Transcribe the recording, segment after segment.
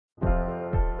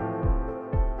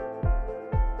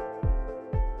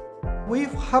We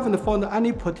haven't found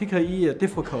any particular year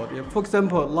difficult. For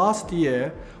example, last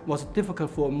year was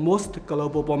difficult for most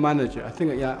global bond managers. I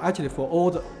think actually for all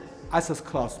the asset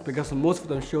class, because most of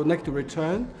them show negative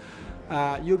return.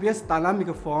 UBS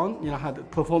Dynamic Fund had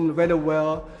performed very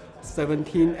well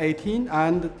 17, 18,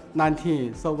 and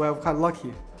 19, so we're quite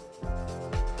lucky.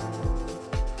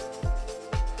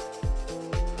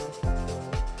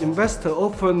 Investors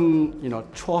often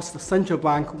trust the central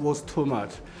bank was too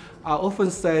much. I often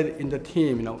said in the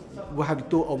team, we have to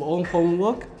do our own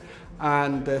homework,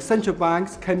 and the central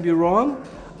banks can be wrong,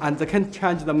 and they can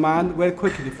change the demand very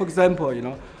quickly. For example,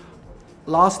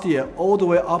 last year, all the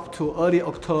way up to early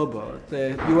October,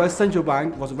 the US central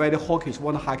bank was very hawkish,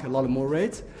 want to hike a lot more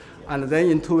rates, and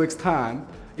then in 2 weeks' time,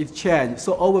 it changed.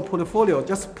 So our portfolio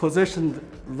just positioned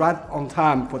right on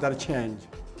time for that change.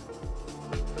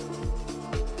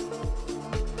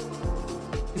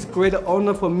 It's a great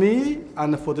honor for me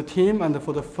and for the team and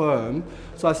for the firm.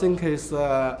 So I think it's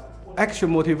extra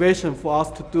motivation for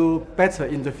us to do better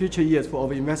in the future years for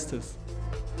our investors.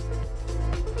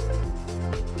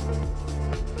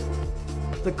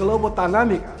 The global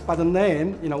dynamic, by the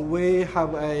name, we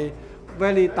have a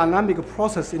very dynamic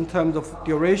process in terms of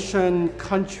duration,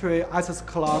 country, asset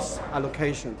class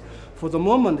allocation. For the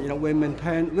moment, we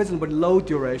maintain reasonably low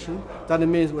duration. That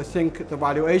means we think the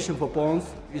valuation for bonds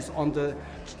is on the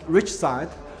rich side.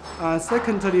 And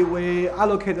secondly, we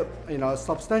allocate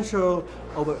substantial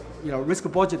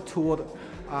risk budget toward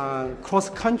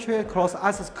cross-country,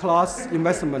 cross-asset class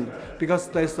investment, because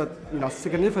there's a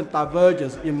significant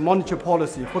divergence in monetary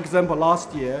policy. For example,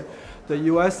 last year, the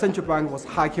US central bank was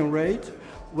hiking rate,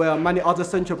 where many other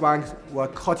central banks were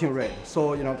cutting rate.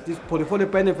 So this portfolio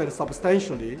benefited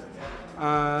substantially,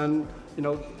 and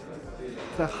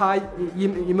the high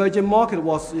emerging market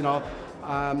was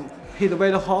hit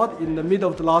very hard in the middle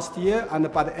of the last year, and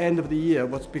by the end of the year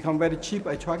was become very cheap,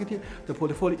 attractive. The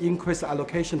portfolio increased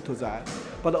allocation to that.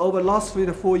 But over the last 3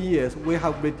 to 4 years, we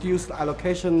have reduced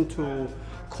allocation to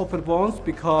corporate bonds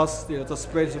because the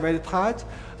spread is very tight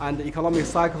and the economic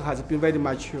cycle has been very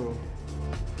mature.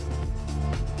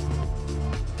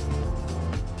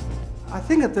 I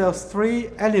think there are 3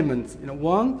 elements.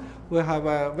 One, we have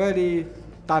a very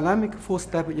dynamic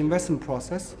 4-step investment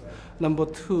process. Number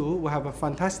 2, we have a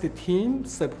fantastic team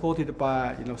supported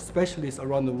by specialists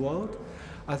around the world.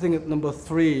 I think number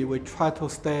 3, we try to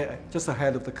stay just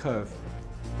ahead of the curve.